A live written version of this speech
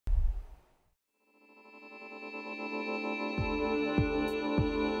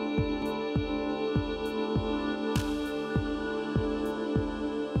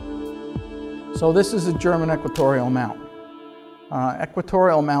So this is a German equatorial mount.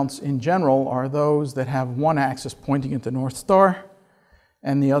 Equatorial mounts in general are those that have one axis pointing at the North Star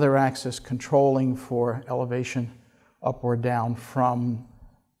and the other axis controlling for elevation up or down from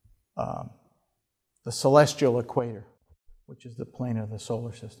the celestial equator, which is the plane of the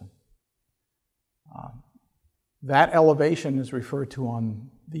solar system. That elevation is referred to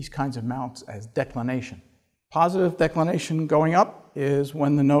on these kinds of mounts as declination. Positive declination going up is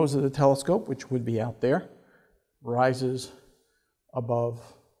when the nose of the telescope, which would be out there, rises above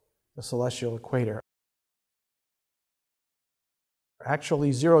the celestial equator.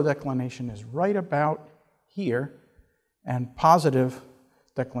 Actually, zero declination is right about here, and positive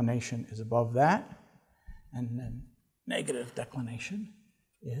declination is above that, and then negative declination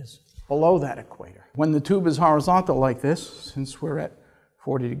is below that equator. When the tube is horizontal like this, since we're at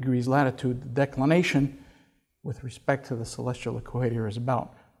 40 degrees latitude, the declination with respect to the celestial equator is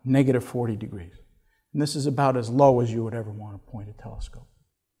about negative 40 degrees. And this is about as low as you would ever want to point a telescope.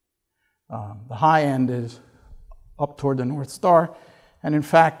 The high end is up toward the North Star, and in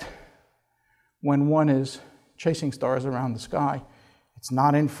fact, when one is chasing stars around the sky, it's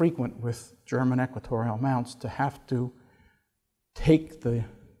not infrequent with German equatorial mounts to have to take the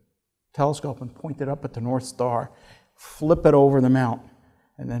telescope and point it up at the North Star, flip it over the mount,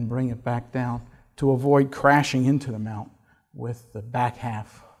 and then bring it back down to avoid crashing into the mount with the back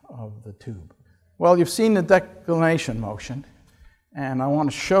half of the tube. Well, you've seen the declination motion, and I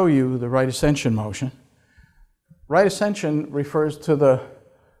want to show you the right ascension motion. Right ascension refers to the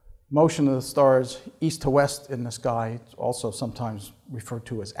motion of the stars east to west in the sky. It's also sometimes referred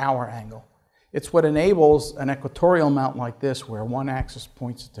to as hour angle. It's what enables an equatorial mount like this, where one axis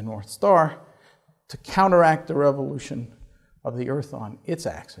points at the North Star, to counteract the revolution of the Earth on its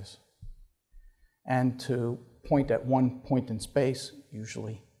axis, and to point at one point in space,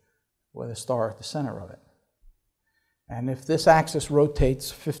 usually with a star at the center of it. And if this axis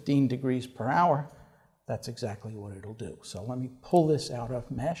rotates 15 degrees per hour, that's exactly what it'll do. So let me pull this out of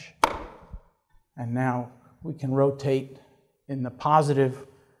mesh, and now we can rotate in the positive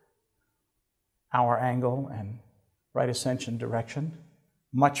hour angle and right ascension direction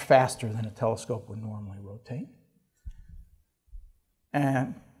much faster than a telescope would normally rotate.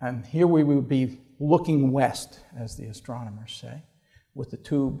 And here we would be looking west, as the astronomers say, with the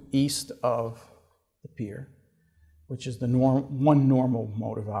tube east of the pier, which is the one normal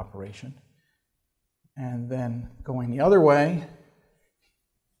mode of operation. And then going the other way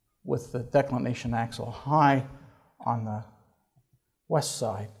with the declination axle high on the west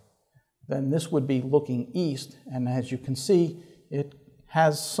side, then this would be looking east. And as you can see, it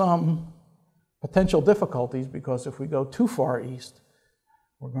has some potential difficulties, because if we go too far east,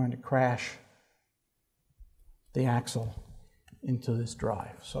 we're going to crash the axle into this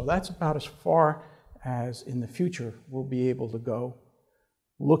drive. So that's about as far as in the future we'll be able to go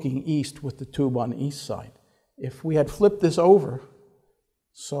looking east with the tube on the east side. If we had flipped this over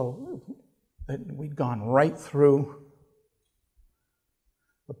so that we'd gone right through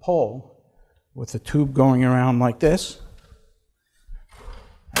the pole with the tube going around like this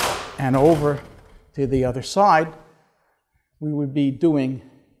and over to the other side, we would be doing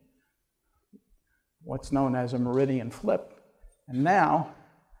what's known as a meridian flip. And now,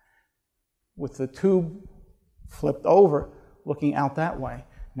 with the tube flipped over, looking out that way,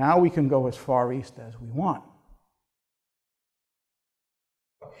 now we can go as far east as we want.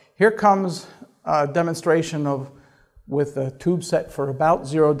 Here comes a demonstration of, with the tube set for about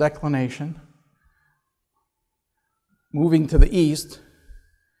zero declination, moving to the east,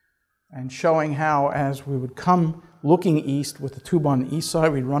 and showing how, as we would come looking east with the tube on the east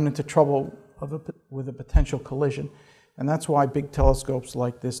side, we'd run into trouble with a potential collision. And that's why big telescopes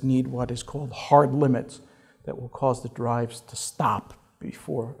like this need what is called hard limits that will cause the drives to stop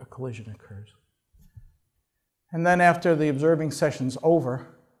before a collision occurs. And then after the observing session's over,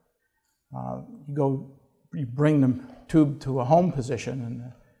 you bring the tube to a home position and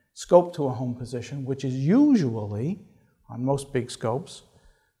the scope to a home position, which is usually, on most big scopes,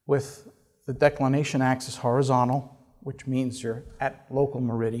 with the declination axis horizontal, which means you're at local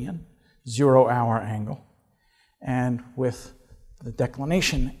meridian, 0 hour angle, and with the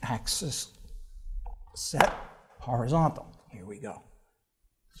declination axis set horizontal. Here we go.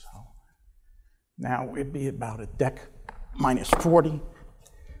 So now we'd be about a dec minus 40,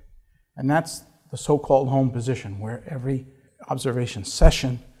 and that's the so-called home position, where every observation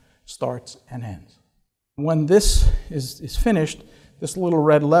session starts and ends. When this is finished, this little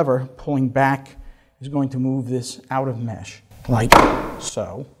red lever pulling back is going to move this out of mesh, like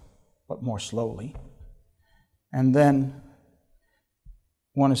so, but more slowly. And then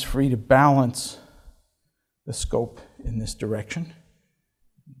one is free to balance the scope in this direction.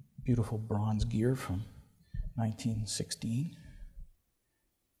 Beautiful bronze gear from 1916.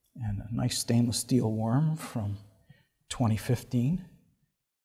 And a nice stainless steel worm from 2015.